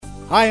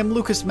Hi, I'm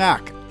Lucas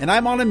Mack, and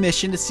I'm on a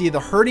mission to see the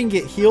hurting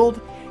get healed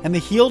and the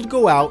healed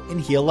go out and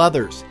heal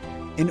others,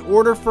 in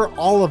order for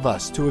all of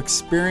us to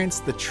experience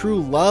the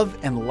true love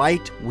and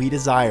light we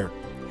desire.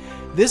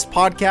 This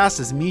podcast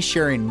is me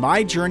sharing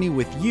my journey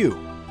with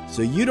you,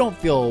 so you don't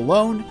feel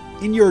alone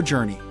in your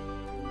journey.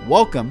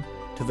 Welcome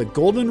to the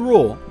Golden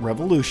Rule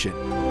Revolution.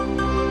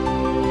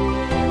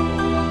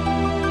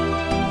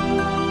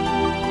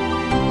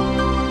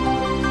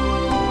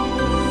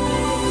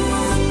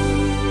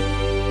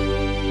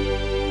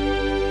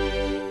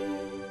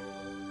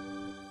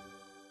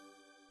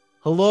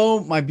 Hello,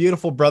 my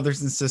beautiful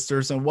brothers and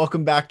sisters, and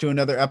welcome back to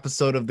another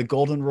episode of the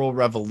Golden Rule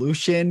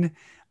Revolution.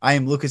 I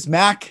am Lucas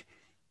Mack.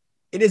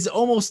 It is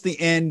almost the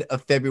end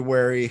of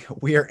February.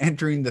 We are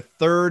entering the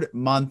third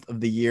month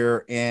of the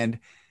year, and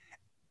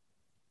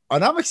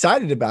I'm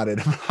excited about it.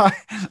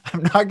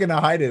 I'm not going to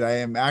hide it. I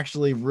am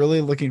actually really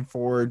looking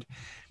forward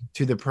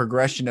to the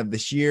progression of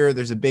this year.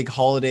 There's a big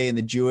holiday in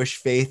the Jewish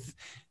faith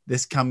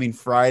this coming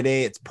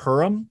Friday. It's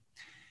Purim.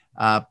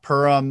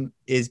 Purim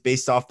is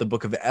based off the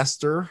book of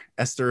Esther.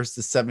 Esther is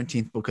the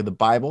 17th book of the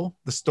Bible.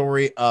 The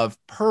story of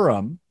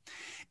Purim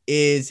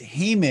is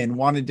Haman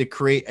wanted to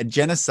create a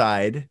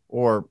genocide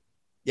or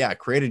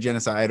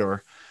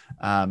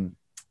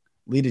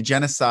lead a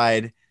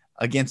genocide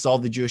against all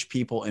the Jewish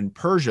people in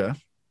Persia.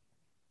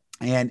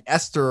 And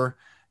Esther,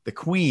 the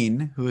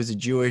queen, who is a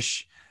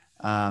Jewish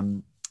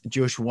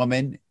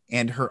woman,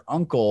 and her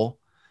uncle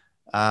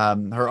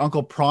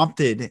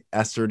prompted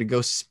Esther to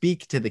go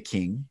speak to the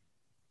king.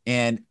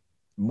 And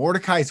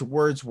Mordecai's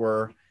words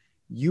were,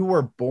 "You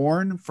were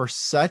born for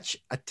such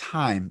a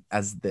time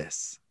as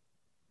this."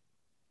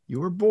 You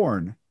were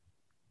born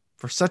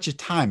for such a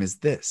time as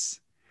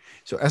this.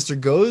 So Esther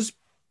goes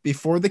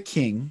before the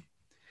king,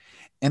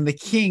 and the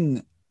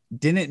king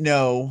didn't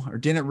know or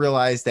didn't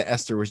realize that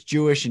Esther was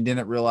Jewish and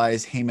didn't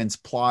realize Haman's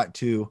plot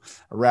to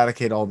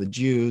eradicate all the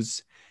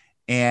Jews.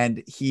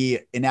 And he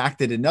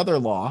enacted another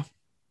law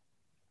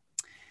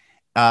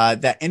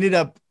that ended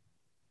up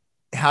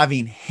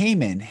having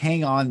Haman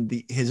hang on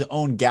his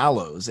own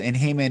gallows, and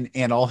Haman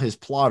and all his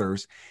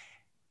plotters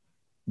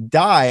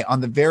die on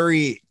the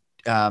very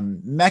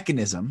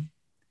mechanism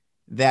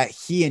that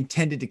he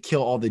intended to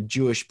kill all the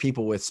Jewish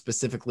people with,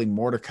 specifically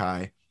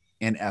Mordecai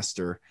and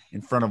Esther,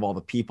 in front of all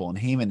the people, and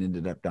Haman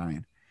ended up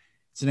dying.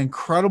 It's an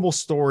incredible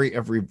story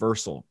of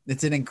reversal.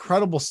 It's an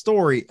incredible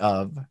story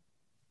of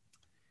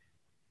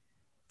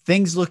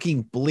things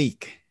looking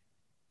bleak,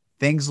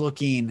 things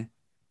looking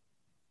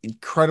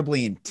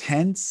incredibly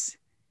intense,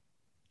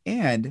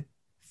 and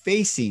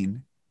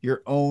facing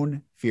your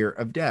own fear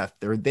of death,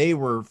 or they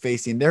were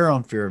facing their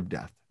own fear of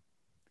death.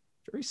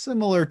 Very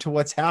similar to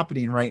what's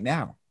happening right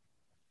now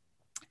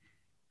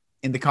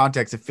in the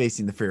context of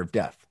facing the fear of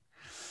death.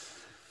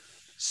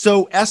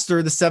 So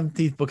Esther, the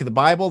 17th book of the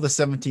Bible, the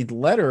 17th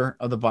letter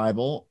of the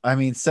Bible,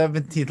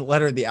 17th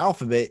letter of the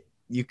alphabet,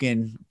 you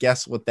can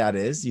guess what that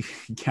is. You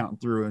can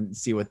count through and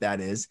see what that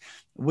is,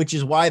 which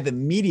is why the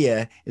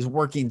media is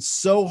working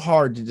so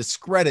hard to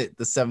discredit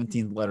the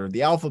 17th letter of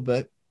the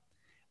alphabet,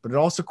 but it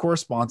also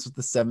corresponds with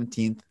the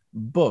 17th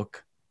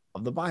book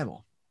of the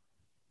Bible,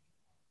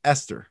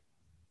 Esther,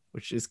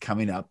 which is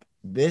coming up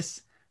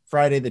this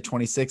Friday, the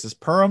 26th, is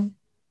Purim.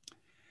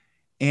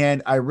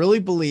 And I really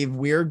believe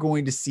we are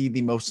going to see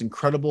the most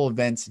incredible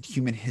events in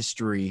human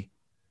history,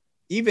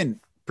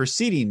 even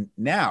preceding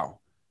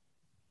now,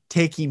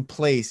 taking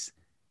place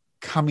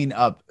coming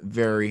up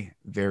very,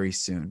 very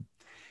soon.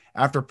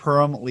 After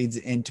Purim leads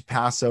into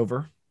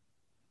Passover.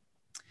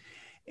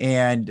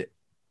 And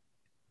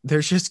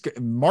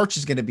March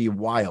is going to be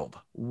wild,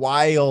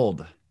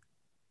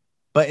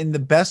 but in the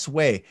best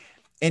way.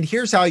 And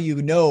here's how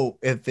you know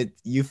if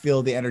you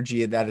feel the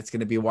energy that it's going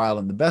to be wild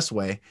in the best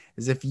way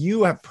is if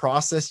you have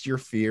processed your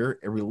fear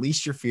and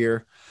released your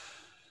fear,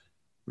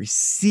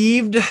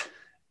 received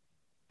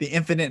the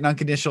infinite and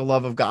unconditional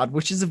love of God,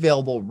 which is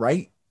available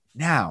right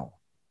now.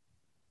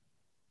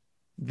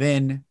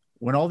 Then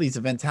when all these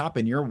events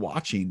happen, you're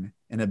watching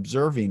and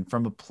observing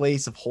from a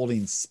place of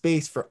holding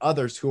space for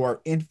others who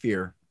are in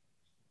fear.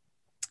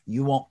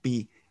 You won't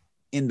be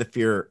in the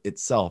fear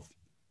itself.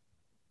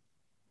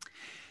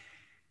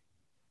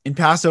 And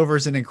Passover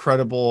is an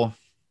incredible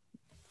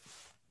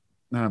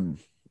holiday.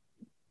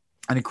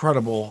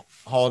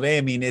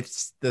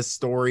 It's the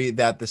story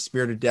that the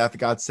spirit of death,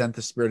 God sent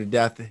the spirit of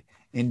death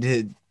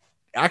into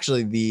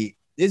actually the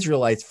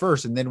Israelites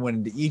first, and then went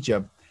into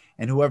Egypt.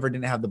 And whoever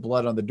didn't have the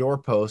blood on the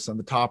doorposts, on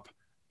the top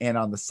and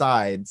on the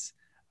sides,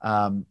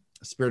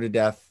 spirit of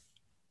death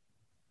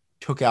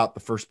took out the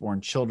firstborn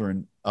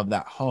children of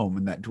that home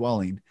and that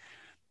dwelling.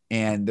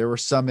 And there were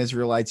some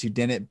Israelites who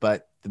didn't,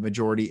 but the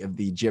majority of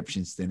the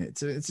Egyptians didn't.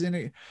 So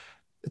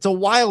it's a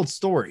wild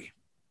story.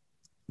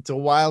 It's a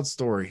wild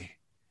story.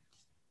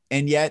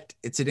 And yet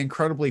it's an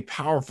incredibly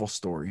powerful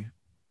story.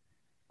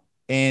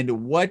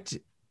 And what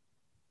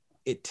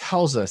it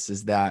tells us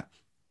is that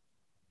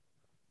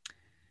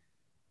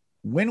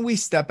when we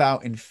step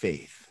out in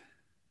faith,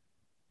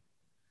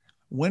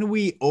 when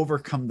we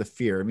overcome the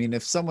fear, I mean,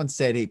 if someone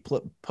said, hey,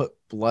 put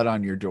blood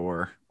on your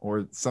door,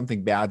 or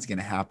something bad's going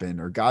to happen,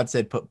 or God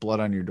said, put blood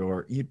on your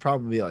door, you'd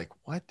probably be like,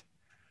 what?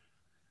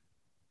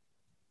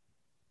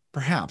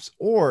 Perhaps.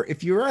 Or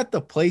if you're at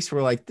the place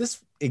where like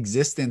this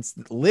existence,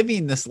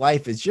 living this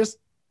life is just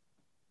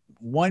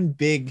one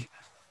big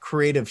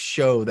creative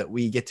show that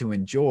we get to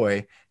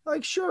enjoy,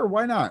 like, sure,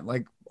 why not?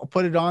 Like, I'll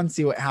put it on,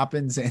 see what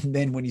happens. And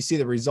then when you see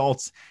the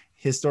results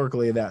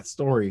historically of that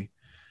story,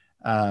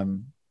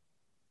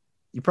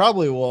 you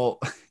probably will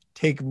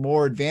take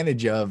more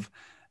advantage of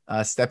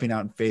stepping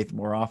out in faith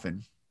more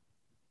often.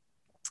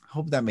 I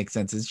hope that makes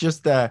sense. It's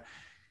just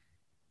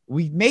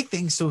we make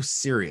things so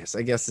serious,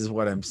 I guess is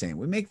what I'm saying.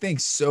 We make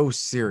things so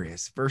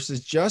serious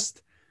versus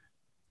just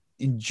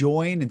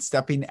enjoying and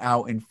stepping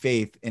out in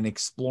faith and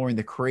exploring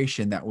the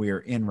creation that we are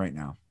in right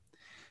now.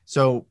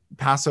 So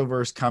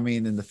Passover is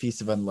coming and the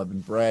Feast of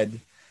Unleavened Bread.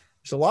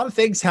 There's a lot of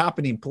things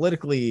happening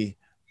politically,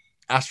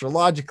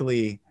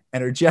 astrologically,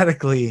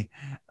 energetically.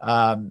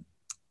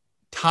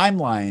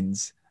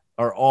 Timelines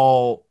are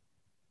all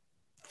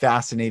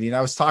fascinating.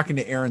 I was talking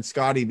to Aaron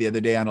Scotty the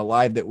other day on a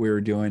live that we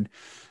were doing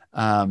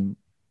in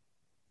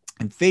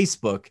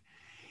Facebook.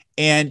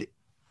 And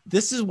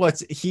this is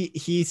what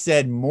he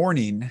said,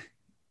 morning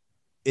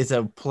is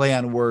a play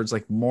on words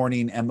like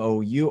morning,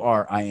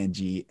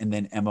 M-O-U-R-I-N-G, and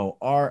then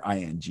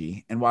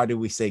M-O-R-I-N-G. And why do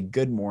we say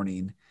good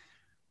morning?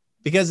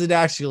 Because it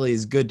actually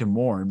is good to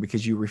mourn,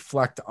 because you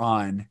reflect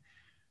on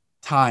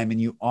time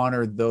and you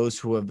honor those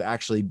who have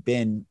actually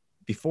been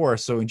before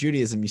us. So in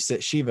Judaism, you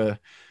sit Shiva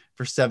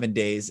for 7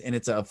 days, and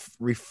it's a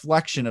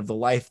reflection of the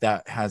life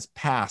that has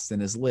passed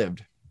and has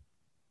lived.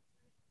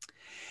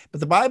 But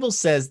the Bible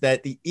says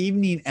that the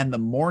evening and the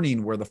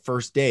morning were the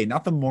first day,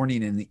 not the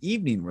morning and the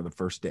evening were the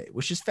first day,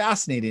 which is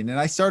fascinating. And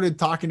I started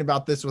talking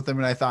about this with him,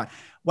 and I thought,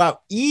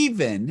 wow,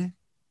 even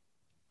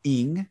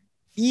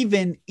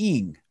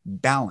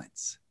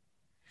balance.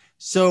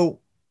 So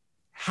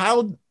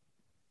how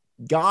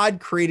God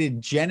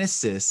created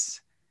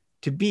Genesis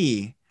to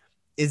be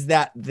is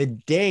that the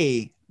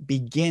day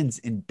begins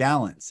in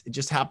balance. It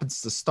just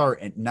happens to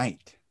start at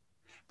night.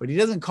 But he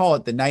doesn't call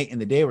it the night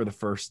and the day were the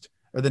first,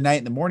 or the night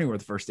and the morning were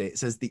the first day. It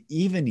says the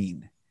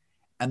evening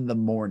and the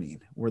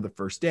morning were the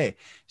first day.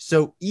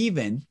 So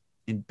even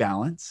in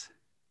balance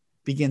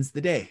begins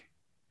the day.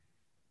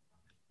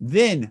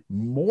 Then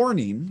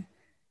morning,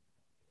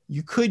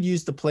 you could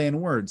use the play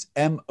on words,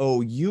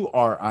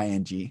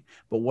 M-O-U-R-I-N-G.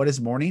 But what is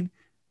morning?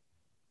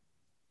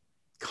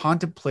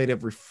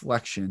 Contemplative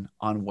reflection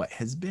on what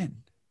has been.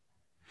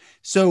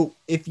 So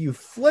if you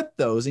flip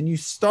those and you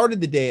started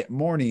the day at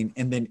morning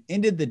and then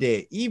ended the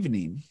day at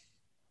evening,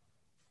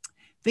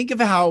 think of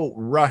how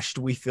rushed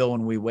we feel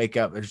when we wake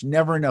up. There's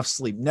never enough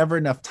sleep, never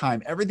enough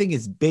time. Everything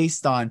is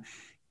based on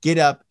get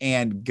up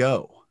and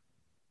go.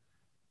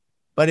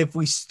 But if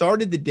we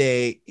started the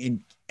day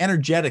in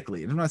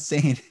energetically, I'm not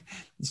saying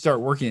you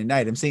start working at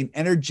night. I'm saying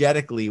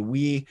energetically,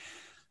 we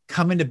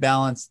come into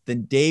balance. The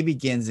day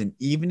begins in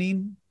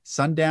evening,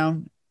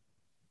 sundown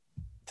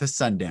to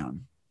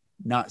sundown,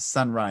 not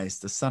sunrise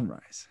to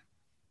sunrise,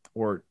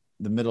 or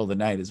the middle of the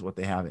night is what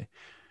they have it.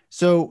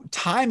 So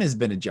time has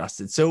been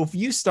adjusted. So if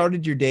you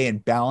started your day in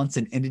balance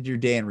and ended your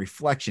day in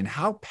reflection,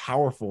 how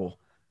powerful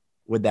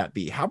would that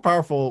be? How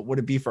powerful would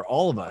it be for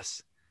all of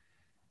us?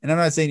 And I'm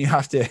not saying you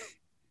have to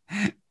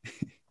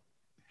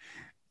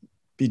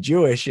be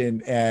Jewish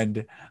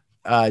and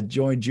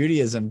join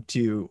Judaism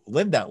to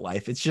live that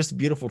life. It's just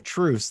beautiful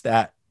truths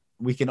that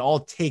we can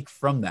all take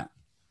from that.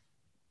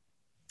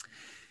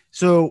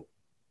 So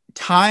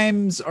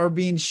times are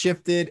being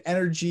shifted,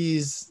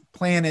 energies,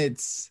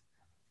 planets,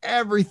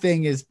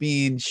 everything is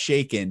being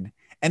shaken,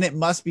 and it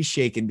must be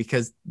shaken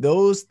because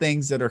those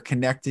things that are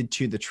connected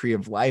to the tree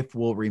of life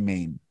will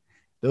remain.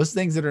 Those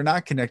things that are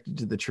not connected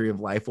to the tree of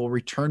life will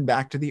return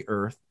back to the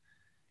earth,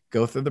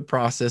 go through the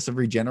process of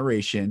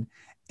regeneration,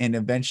 and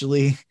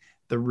eventually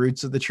the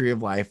roots of the tree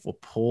of life will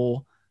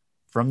pull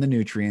from the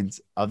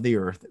nutrients of the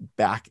earth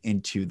back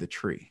into the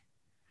tree.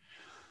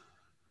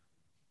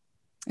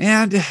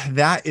 And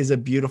that is a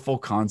beautiful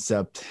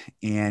concept,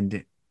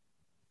 and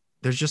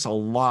there's just a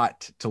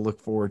lot to look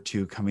forward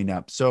to coming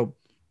up. So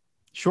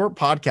short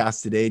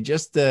podcast today,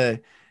 just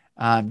to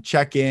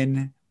check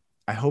in.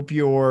 I hope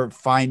you're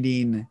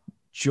finding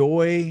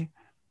joy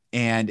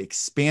and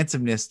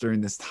expansiveness during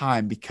this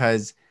time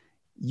because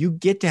you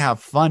get to have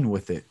fun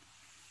with it.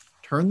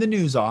 Turn the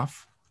news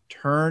off.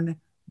 Turn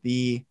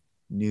the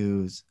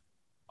news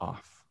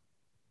off.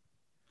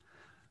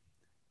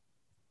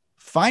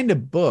 Find a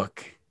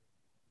book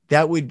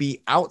that would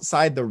be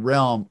outside the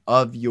realm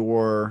of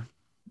your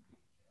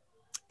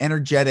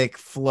energetic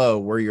flow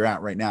where you're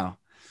at right now.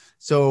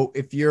 So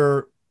if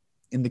you're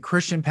in the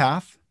Christian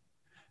path,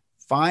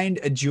 find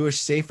a Jewish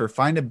sefer,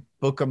 find a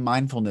book of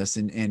mindfulness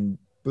in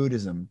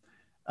Buddhism.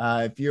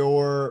 If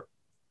you're,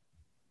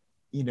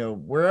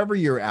 wherever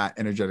you're at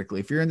energetically,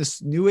 if you're in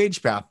this new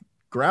age path,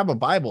 grab a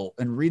Bible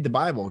and read the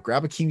Bible,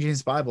 grab a King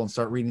James Bible and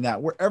start reading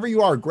that. Wherever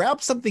you are,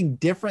 grab something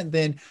different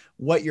than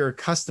what you're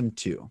accustomed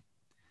to.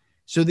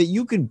 so that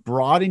you can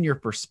broaden your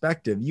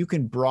perspective. You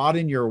can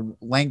broaden your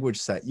language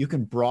set. You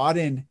can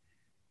broaden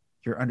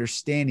your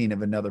understanding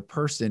of another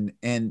person.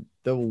 And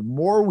the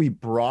more we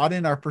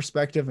broaden our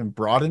perspective and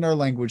broaden our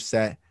language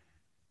set,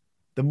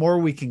 the more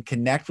we can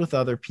connect with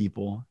other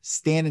people,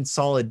 stand in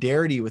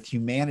solidarity with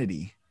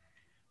humanity,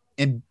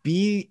 and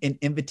be an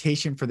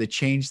invitation for the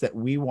change that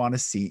we want to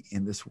see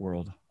in this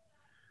world.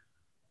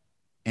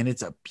 And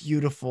it's a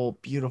beautiful,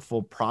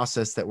 beautiful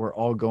process that we're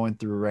all going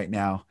through right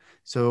now.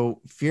 So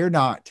fear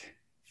not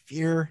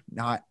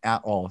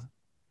at all.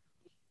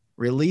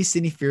 Release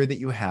any fear that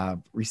you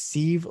have,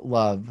 receive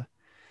love.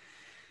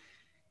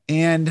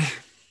 And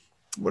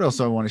what else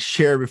do I want to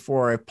share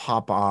before I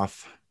pop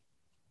off?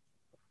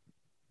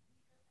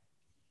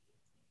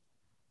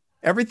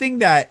 Everything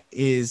that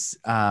has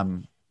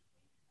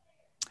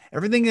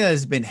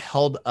been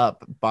held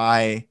up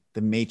by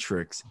the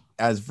Matrix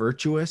as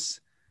virtuous,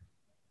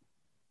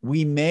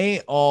 we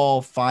may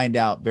all find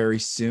out very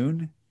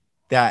soon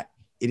that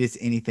it is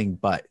anything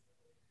but.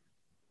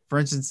 For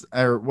instance,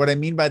 or what I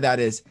mean by that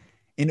is,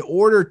 in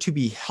order to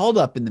be held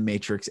up in the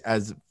Matrix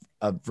as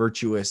a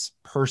virtuous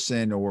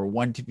person or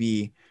one to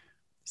be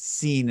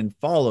seen and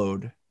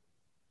followed,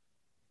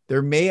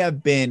 there may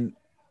have been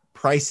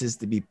prices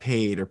to be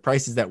paid or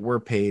prices that were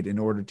paid in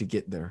order to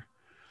get there.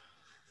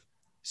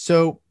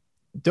 So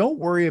don't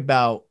worry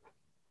about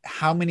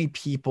how many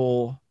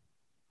people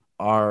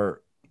are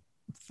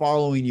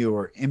following you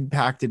or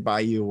impacted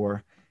by you,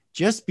 or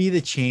just be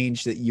the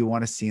change that you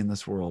want to see in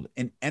this world.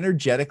 And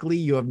energetically,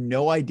 you have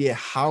no idea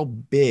how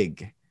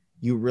big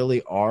you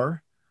really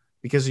are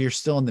because you're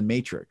still in the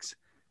Matrix.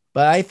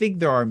 But I think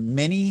there are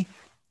many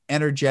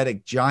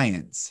energetic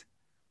giants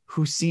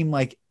who seem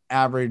like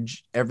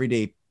average,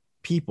 everyday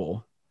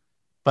people,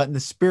 but in the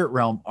spirit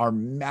realm are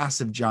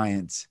massive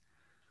giants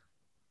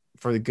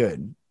for the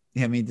good.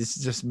 I mean, this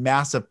is just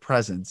massive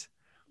presence.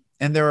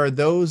 And there are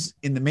those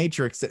in the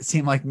Matrix that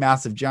seem like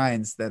massive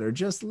giants that are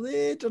just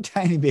little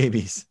tiny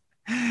babies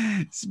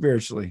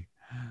spiritually.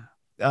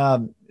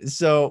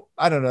 So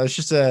I don't know. It's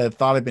just a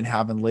thought I've been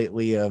having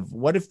lately of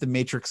what if the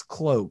Matrix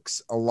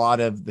cloaks a lot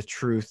of the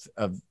truth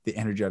of the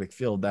energetic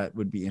field? That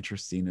would be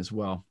interesting as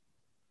well.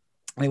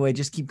 Anyway,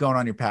 just keep going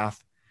on your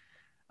path.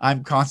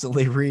 I'm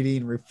constantly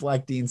reading,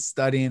 reflecting,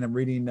 studying. I'm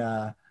reading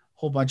a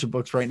whole bunch of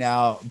books right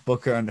now. A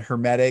book on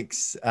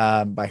Hermetics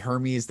by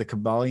Hermes, the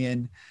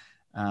Kabbalion.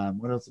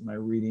 What else am I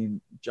reading?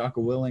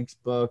 Jocko Willink's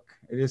book.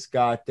 I just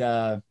got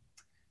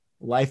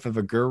Life of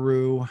a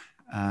Guru.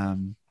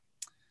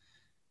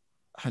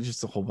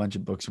 Just a whole bunch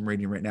of books I'm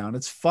reading right now, and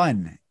it's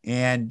fun.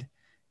 And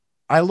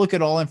I look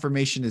at all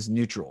information as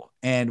neutral,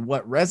 and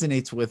what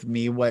resonates with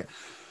me, what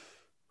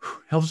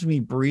helps me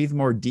breathe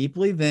more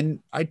deeply,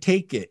 then I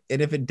take it.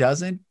 And if it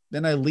doesn't,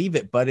 then I leave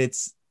it. But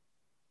it's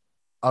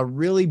a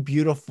really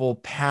beautiful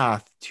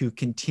path to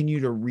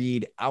continue to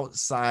read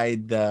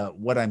outside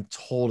what I'm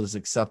told is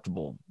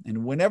acceptable.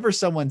 And whenever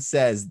someone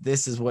says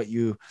this is what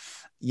you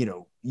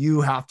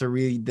have to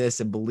read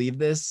this and believe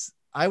this,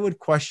 I would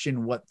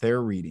question what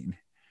they're reading.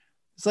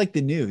 It's like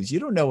the news. You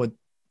don't know what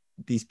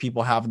these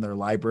people have in their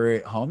library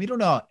at home. You don't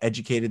know how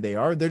educated they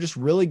are. They're just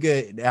really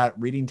good at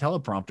reading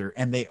teleprompter,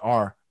 and they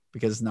are,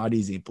 because it's not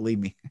easy. Believe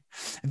me.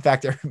 In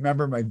fact, I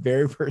remember my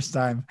very first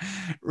time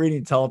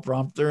reading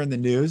teleprompter in the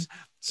news.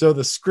 So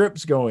the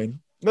script's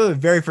going, the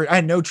very first, I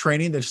had no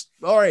training. There's,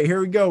 all right,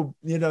 here we go.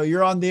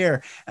 You're on the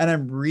air, and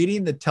I'm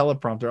reading the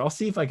teleprompter. I'll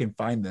see if I can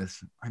find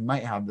this. I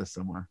might have this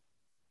somewhere.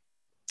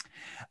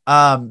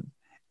 And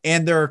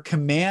there are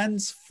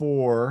commands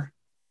for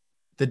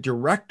the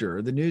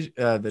director,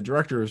 the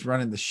director who's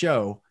running the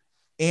show,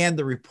 and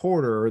the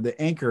reporter or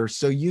the anchor,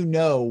 so you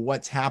know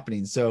what's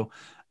happening. So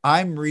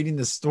I'm reading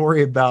the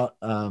story about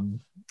the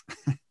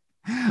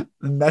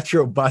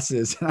metro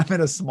buses, and I'm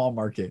in a small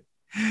market.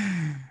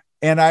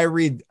 And I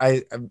read,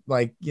 I'm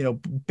like,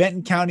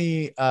 Benton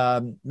County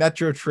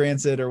Metro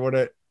Transit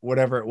or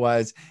whatever it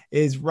was,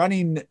 is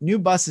running new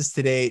buses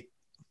today.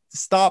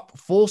 Stop,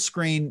 full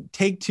screen,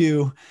 take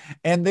 2,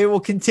 and they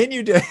will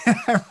continue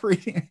to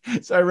reading.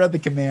 So I read the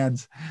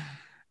commands.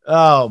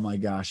 Oh my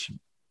gosh.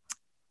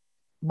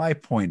 My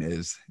point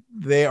is,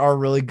 they are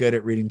really good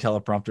at reading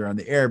teleprompter on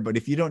the air, but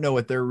if you don't know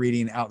what they're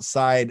reading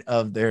outside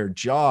of their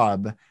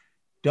job,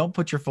 don't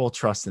put your full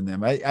trust in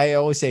them. I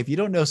always say, if you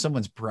don't know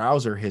someone's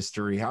browser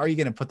history, how are you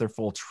going to put their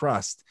full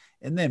trust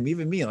in them?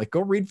 Even me, like,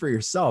 go read for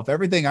yourself.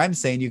 Everything I'm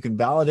saying, you can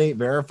validate,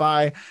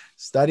 verify,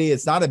 study.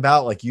 It's not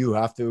about like, you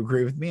have to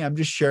agree with me. I'm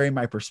just sharing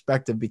my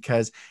perspective,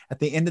 because at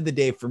the end of the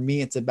day, for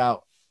me, it's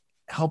about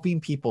helping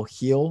people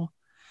heal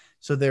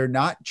so they're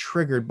not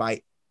triggered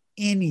by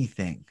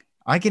anything.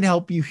 I can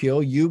help you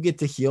heal. You get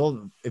to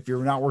heal. If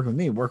you're not working with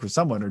me, work with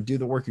someone or do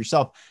the work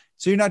yourself,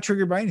 so you're not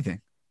triggered by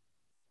anything.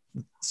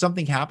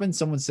 Something happens,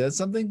 someone says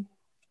something,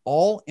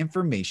 all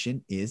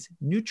information is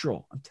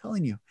neutral. I'm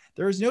telling you,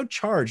 there is no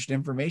charged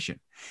information.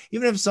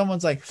 Even if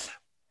someone's like,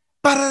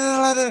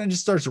 and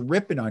just starts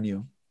ripping on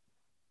you,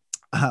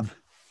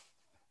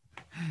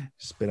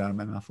 spit out of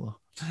my mouth a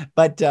little,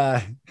 but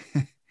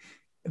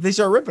if if they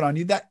start ripping on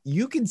you, that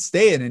you can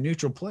stay in a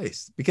neutral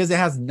place because it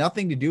has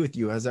nothing to do with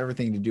you, it has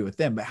everything to do with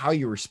them. But how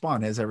you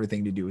respond has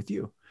everything to do with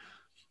you.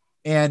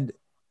 And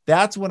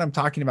that's when I'm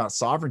talking about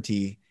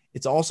sovereignty.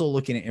 It's also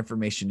looking at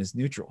information as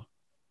neutral.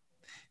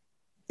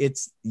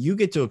 It's you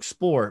get to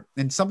explore.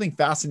 And something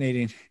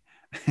fascinating.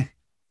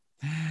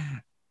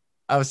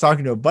 I was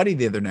talking to a buddy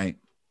the other night.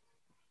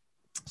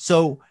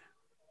 So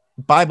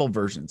Bible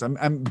versions.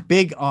 I'm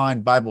big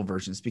on Bible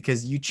versions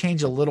because you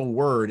change a little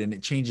word and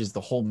it changes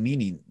the whole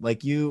meaning.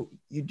 Like you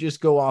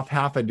just go off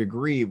half a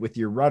degree with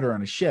your rudder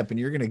on a ship and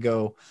you're going to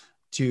go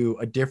to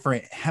a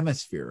different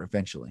hemisphere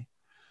eventually.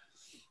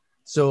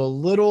 So a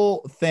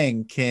little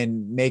thing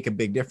can make a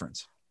big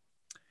difference.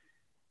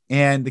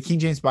 And the King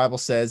James Bible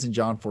says in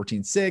John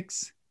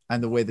 14:6, I'm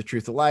the way, the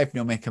truth, the life.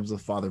 No man comes to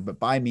the Father but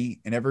by me.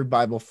 And every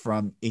Bible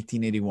from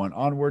 1881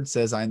 onward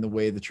says, I am the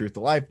way, the truth, the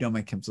life. No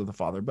man comes to the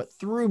Father but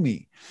through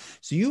me.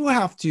 So you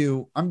have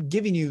to, I'm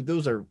giving you,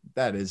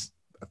 that is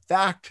a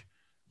fact.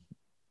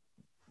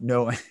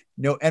 No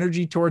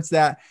energy towards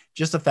that,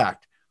 just a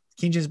fact.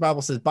 King James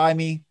Bible says by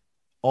me.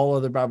 All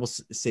other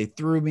Bibles say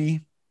through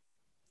me.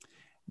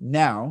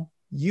 Now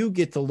you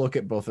get to look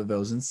at both of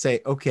those and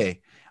say,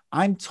 okay,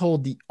 I'm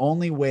told the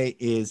only way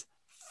is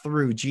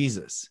through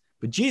Jesus.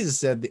 But Jesus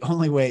said the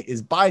only way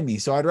is by me.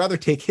 So I'd rather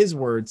take his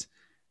words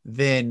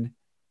than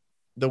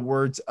the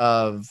words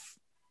of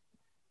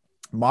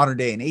modern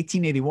day. In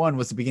 1881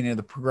 was the beginning of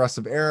the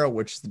progressive era,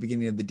 which is the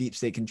beginning of the deep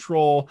state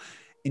control.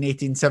 In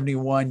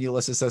 1871,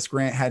 Ulysses S.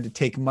 Grant had to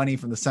take money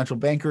from the central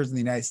bankers in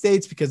the United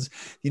States because the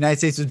United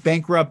States was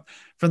bankrupt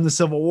from the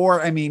Civil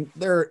War. I mean,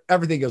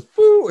 everything goes,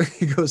 woo,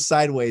 it goes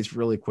sideways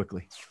really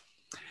quickly.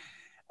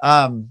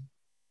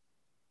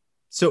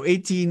 So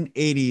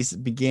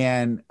 1880s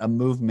began a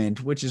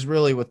movement, which is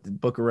really what the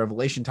book of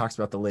Revelation talks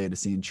about, the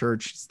Laodicean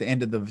church. It's the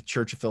end of the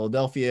Church of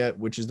Philadelphia,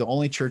 which is the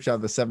only church out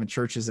of the 7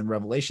 churches in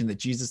Revelation that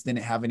Jesus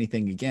didn't have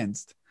anything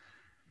against.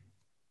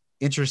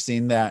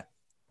 Interesting that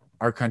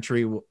our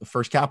country, the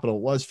first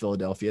capital was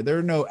Philadelphia. There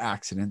are no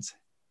accidents.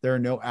 There are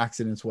no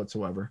accidents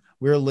whatsoever.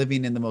 We're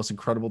living in the most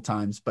incredible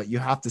times, but you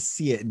have to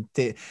see it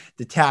and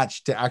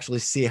detach to actually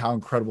see how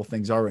incredible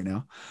things are right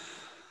now.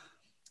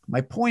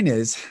 My point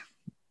is,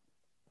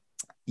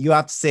 you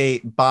have to say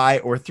by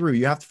or through.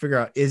 You have to figure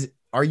out,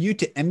 are you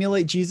to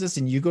emulate Jesus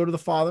and you go to the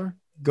Father,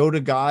 go to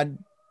God?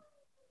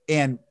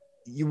 And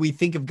we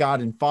think of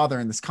God and Father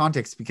in this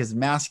context because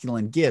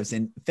masculine gives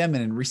and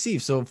feminine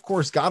receives. So of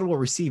course, God will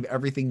receive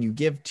everything you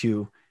give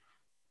to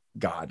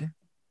God,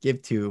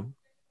 give to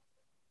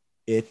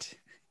it.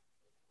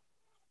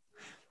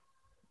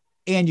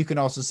 And you can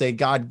also say,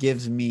 God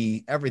gives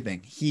me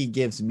everything. He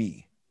gives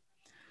me.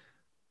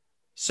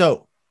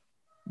 So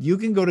you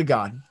can go to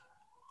God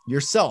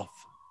yourself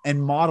and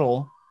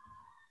model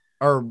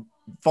or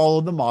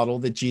follow the model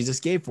that Jesus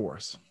gave for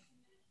us.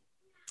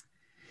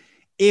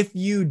 If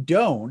you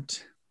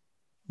don't,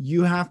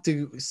 you have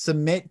to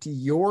submit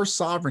your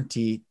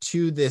sovereignty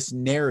to this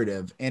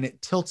narrative and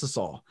it tilts us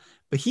all.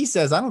 But he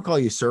says, I don't call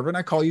you servant,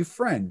 I call you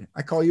friend.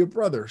 I call you a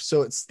brother.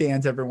 So it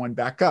stands everyone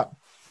back up,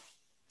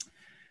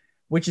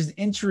 which is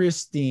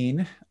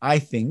interesting, I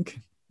think.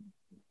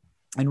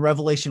 In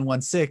Revelation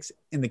 1:6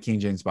 in the King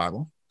James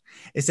Bible,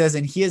 it says,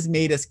 and he has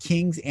made us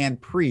kings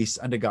and priests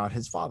unto God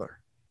his Father.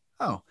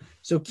 Oh,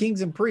 so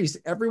kings and priests,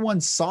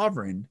 everyone's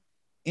sovereign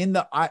in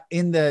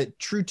the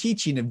true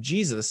teaching of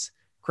Jesus,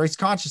 Christ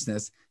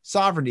consciousness,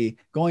 sovereignty,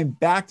 going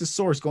back to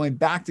source, going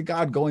back to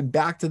God, going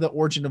back to the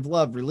origin of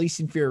love,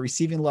 releasing fear,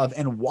 receiving love,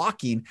 and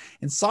walking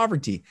in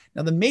sovereignty.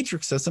 Now, the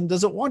matrix system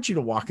doesn't want you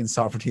to walk in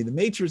sovereignty. The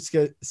matrix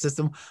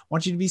system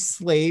wants you to be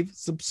slave,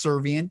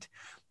 subservient,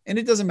 and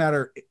it doesn't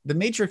matter. The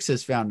matrix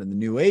is found in the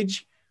New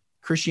Age,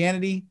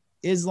 Christianity,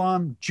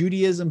 Islam,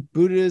 Judaism,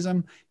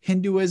 Buddhism,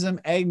 Hinduism,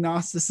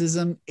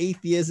 agnosticism,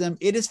 atheism.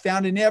 It is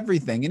found in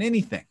everything and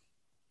anything.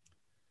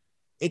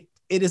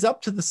 It is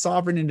up to the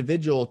sovereign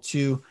individual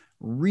to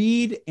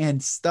read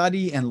and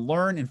study and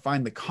learn and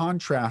find the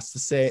contrast to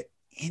say,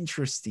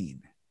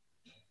 interesting.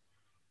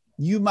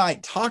 You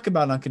might talk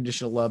about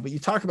unconditional love, but you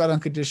talk about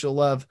unconditional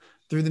love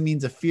through the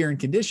means of fear and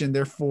condition.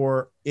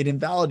 Therefore, it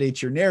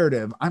invalidates your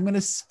narrative. I'm going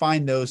to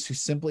find those who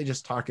simply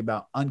just talk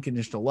about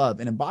unconditional love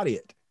and embody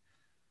it.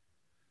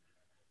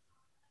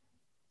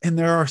 And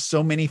there are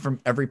so many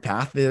from every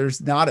path. There's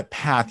not a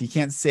path. You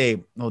can't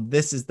say, well,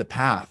 this is the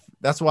path.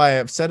 That's why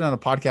I've said on a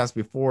podcast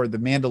before, the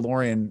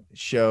Mandalorian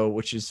show,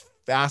 which is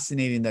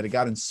fascinating that it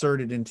got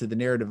inserted into the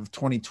narrative of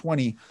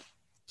 2020,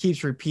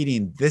 keeps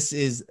repeating, this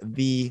is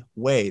the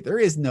way. There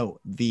is no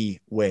the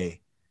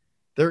way.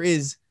 There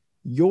is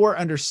your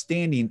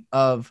understanding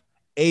of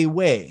a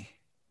way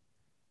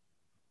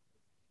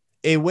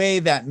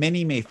that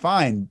many may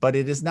find, but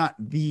it is not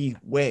the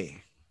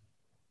way.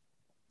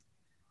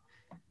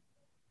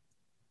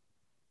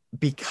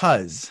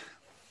 Because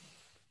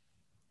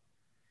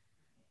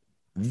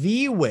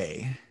the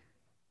way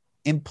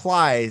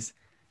implies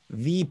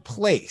the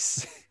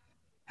place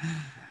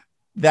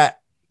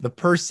that the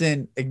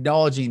person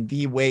acknowledging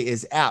the way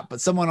is at,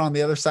 but someone on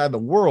the other side of the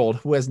world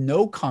who has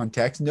no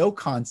context, no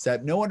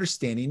concept, no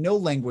understanding, no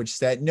language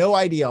set, no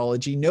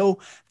ideology, no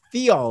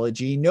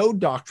theology, no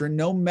doctrine,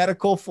 no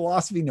medical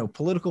philosophy, no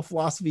political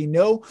philosophy,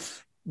 no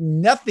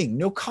nothing,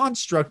 no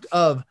construct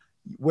of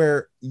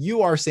where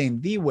you are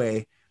saying the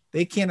way,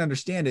 they can't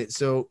understand it.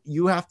 So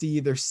you have to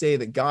either say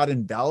that God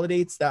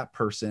invalidates that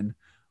person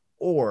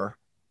or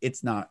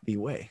it's not the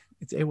way,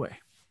 it's a way.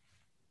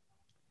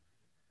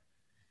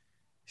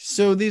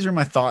 So these are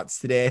my thoughts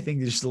today. I think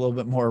just a little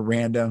bit more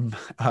random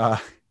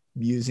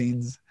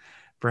musings,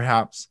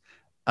 perhaps.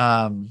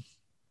 But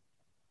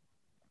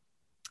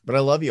I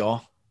love you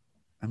all.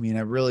 I mean,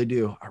 I really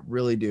do. I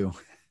really do.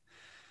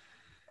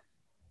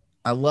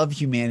 I love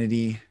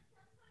humanity.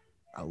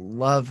 I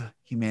love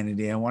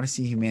humanity. I want to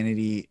see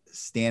humanity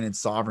stand in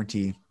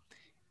sovereignty.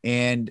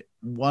 And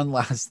one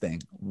last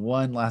thing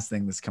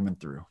that's coming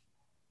through.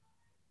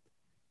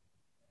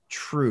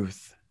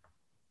 Truth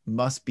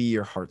must be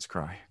your heart's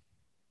cry.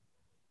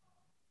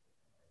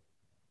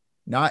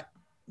 Not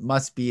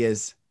must be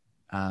as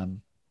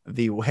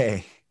the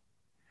way,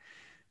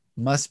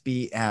 must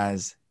be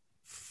as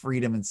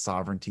freedom and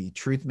sovereignty.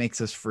 Truth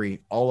makes us free,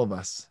 all of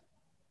us.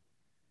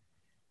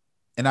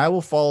 And I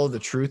will follow the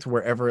truth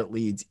wherever it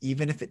leads,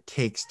 even if it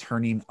takes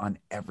turning on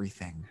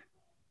everything.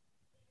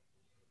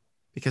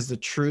 Because the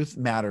truth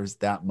matters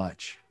that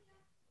much.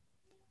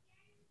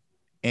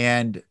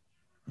 And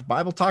the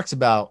Bible talks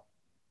about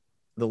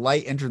the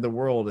light entered the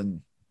world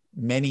and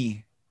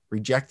many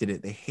rejected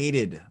it. They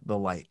hated the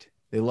light.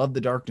 They loved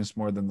the darkness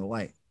more than the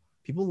light.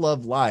 People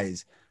love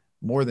lies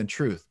more than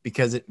truth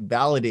because it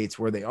validates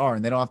where they are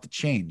and they don't have to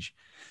change.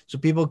 So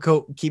people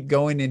keep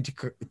going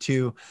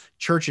into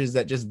churches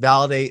that just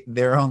validate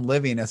their own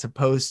living as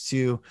opposed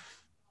to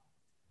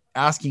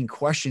asking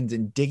questions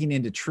and digging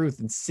into truth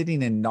and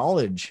sitting in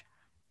knowledge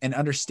and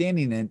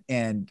understanding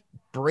and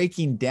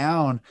breaking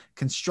down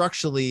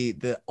constructually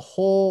the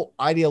whole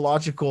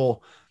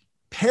ideological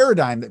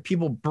paradigm that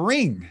people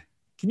bring.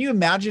 Can you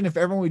imagine if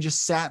everyone would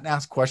just sat and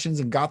asked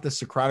questions and got the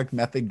Socratic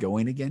method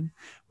going again,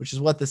 which is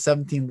what the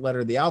 17th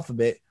letter of the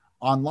alphabet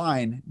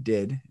online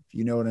did, if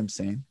you know what I'm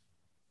saying,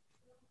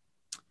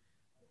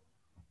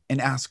 and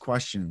ask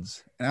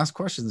questions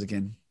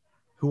again.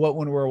 Who, what,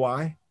 when, where,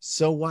 why?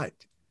 So what?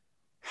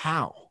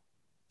 How?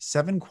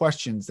 7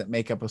 questions that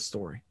make up a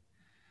story.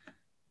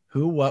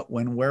 Who, what,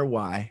 when, where,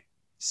 why?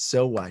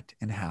 So what,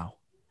 and how?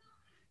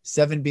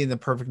 7 being the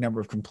perfect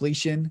number of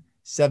completion,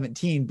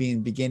 17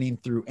 being beginning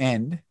through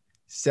end,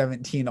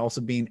 17 also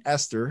being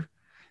Esther,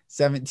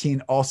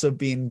 17 also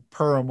being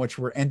Purim, which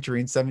we're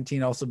entering,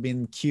 17 also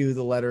being Q,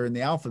 the letter in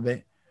the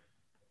alphabet.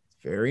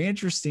 Very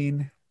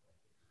interesting.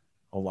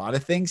 A lot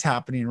of things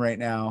happening right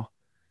now.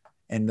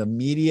 And the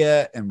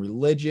media and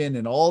religion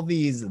and all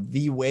these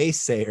the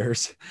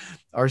waysayers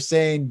are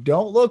saying,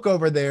 don't look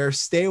over there,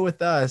 stay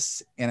with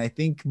us. And I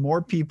think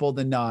more people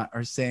than not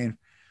are saying,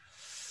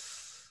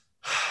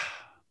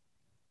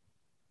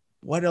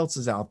 what else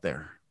is out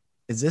there?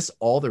 Is this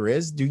all there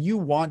is? Do you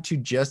want to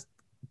just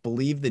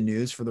believe the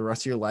news for the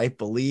rest of your life,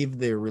 believe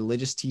the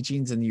religious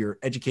teachings and your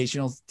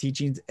educational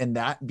teachings, and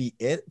that be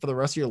it for the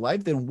rest of your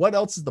life? Then what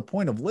else is the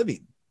point of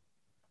living?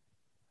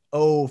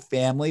 Oh,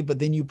 family. But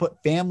then you put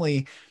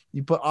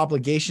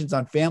obligations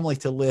on family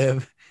to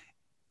live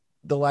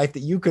the life that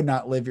you could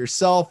not live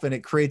yourself. And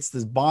it creates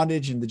this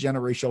bondage and the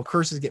generational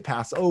curses get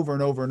passed over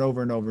and over and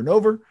over and over and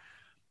over.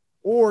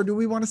 Or do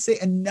we want to say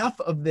enough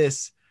of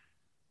this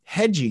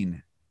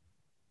hedging?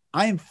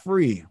 I am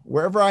free.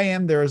 Wherever I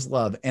am, there is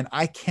love, and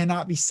I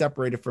cannot be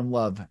separated from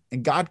love,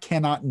 and God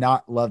cannot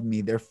not love me.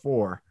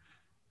 Therefore,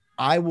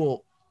 I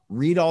will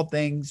read all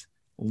things,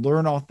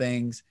 learn all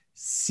things,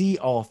 see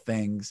all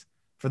things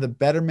for the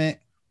betterment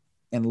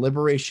and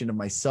liberation of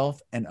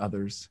myself and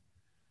others.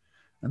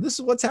 And this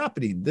is what's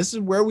happening. This is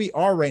where we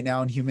are right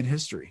now in human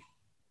history.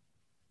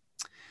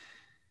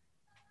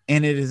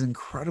 And it is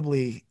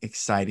incredibly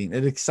exciting.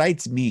 It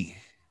excites me.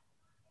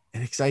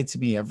 It excites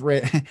me. I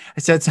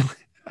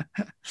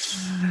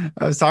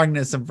was talking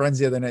to some friends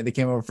the other night. They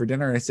came over for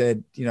dinner and I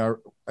said, I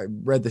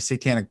read the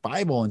Satanic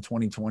Bible in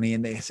 2020.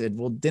 And they said,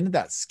 well, didn't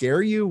that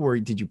scare you? Or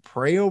did you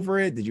pray over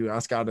it? Did you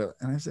ask God to?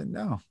 And I said,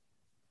 no.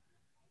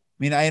 I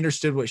mean, I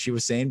understood what she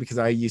was saying because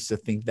I used to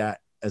think that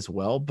as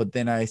well. But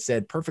then I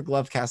said, perfect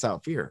love casts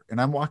out fear. And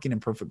I'm walking in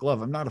perfect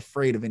love. I'm not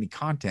afraid of any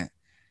content.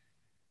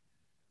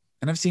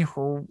 And I've seen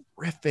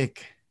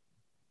horrific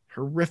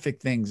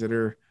things that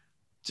are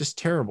just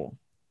terrible.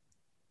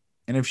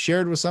 And I've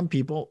shared with some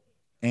people,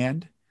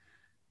 and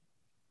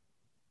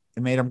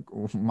it made them,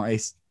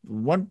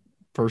 one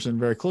person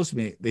very close to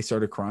me, they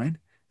started crying.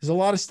 There's a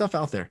lot of stuff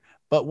out there.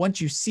 But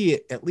once you see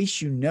it, at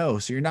least you know.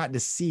 So you're not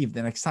deceived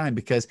the next time,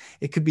 because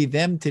it could be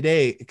them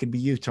today. It could be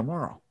you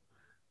tomorrow.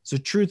 So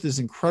truth is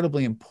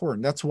incredibly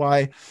important. That's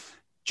why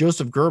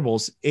Joseph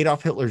Goebbels,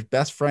 Adolf Hitler's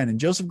best friend, and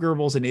Joseph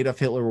Goebbels and Adolf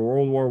Hitler were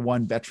World War I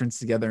veterans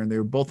together, and they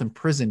were both in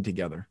prison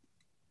together.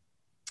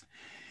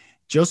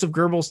 Joseph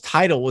Goebbels'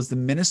 title was the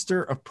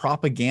Minister of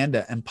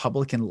Propaganda and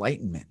Public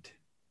Enlightenment.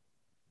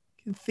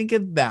 Think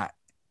of that.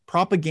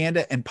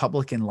 propaganda and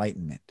public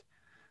enlightenment.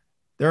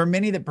 There are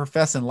many that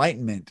profess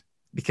enlightenment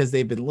because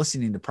they've been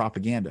listening to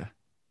propaganda.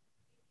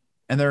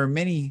 And there are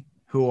many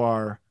who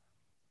are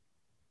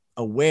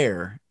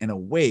aware and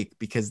awake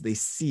because they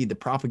see the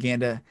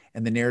propaganda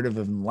and the narrative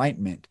of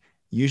enlightenment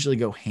usually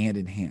go hand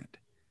in hand.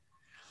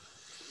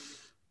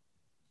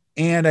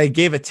 And I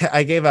gave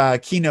a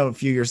keynote a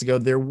few years ago.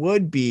 There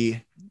would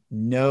be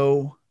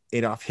no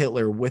Adolf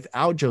Hitler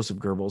without Joseph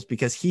Goebbels,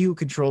 because he who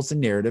controls the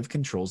narrative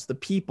controls the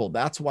people.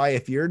 That's why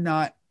if you're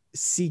not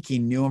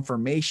seeking new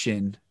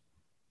information,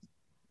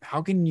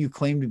 how can you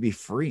claim to be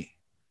free?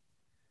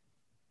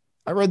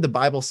 I read the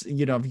Bible,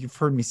 you've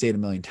heard me say it a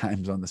million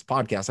times on this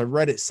podcast. I've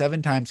read it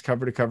 7 times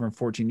cover to cover in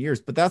 14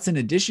 years, but that's in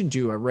addition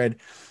to, I read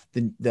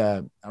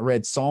I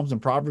read Psalms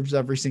and Proverbs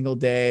every single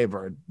day. I've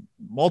read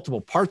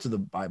multiple parts of the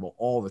Bible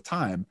all the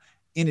time,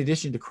 in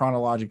addition to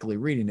chronologically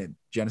reading it,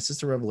 Genesis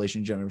to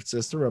Revelation.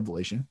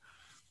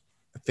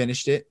 I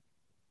finished it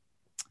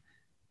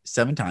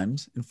 7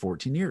 times in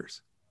 14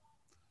 years.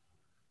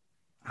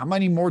 How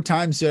many more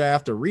times did I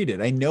have to read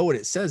it? I know what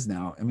it says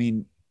now. I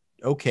mean,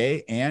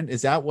 okay. And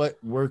is that what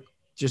we're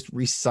just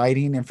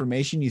reciting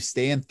information? You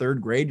stay in 3rd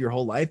grade your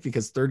whole life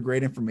because 3rd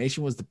grade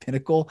information was the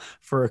pinnacle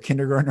for a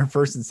kindergartner,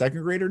 1st and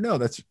 2nd grader? No,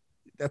 that's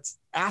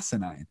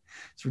asinine.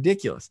 It's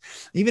ridiculous.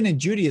 Even in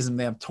Judaism,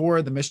 they have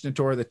Torah, the Mishnah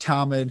Torah, the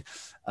Talmud,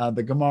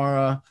 the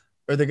Gemara,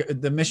 or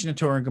the Mishnah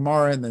Torah and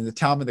Gemara, and then the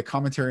Talmud, the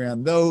commentary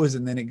on those.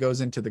 And then it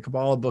goes into the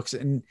Kabbalah books.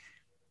 And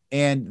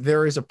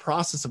there is a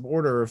process of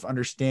order of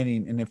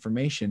understanding and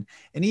information.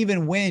 And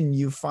even when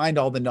you find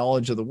all the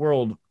knowledge of the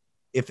world,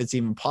 if it's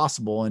even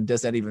possible, and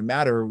does that even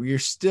matter,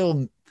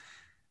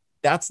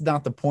 that's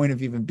not the point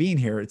of even being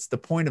here. It's the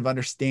point of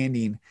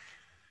understanding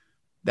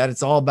that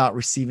it's all about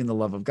receiving the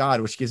love of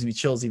God, which gives me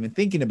chills even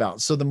thinking about.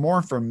 So the more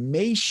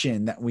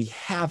information that we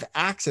have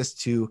access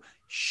to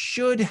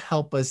should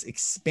help us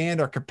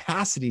expand our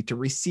capacity to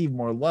receive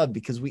more love,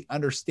 because we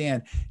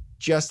understand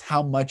just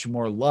how much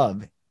more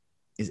love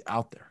is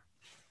out there.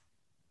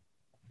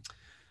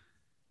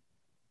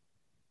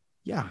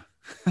 Yeah.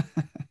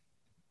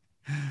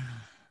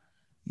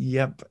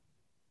 Yep.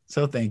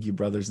 So thank you,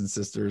 brothers and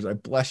sisters. I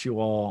bless you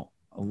all.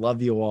 I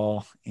love you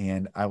all.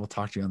 And I will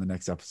talk to you on the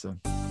next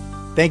episode.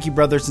 Thank you,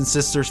 brothers and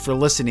sisters, for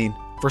listening.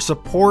 For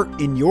support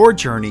in your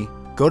journey,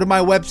 go to my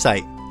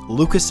website,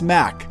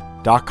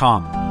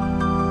 lucasmack.com.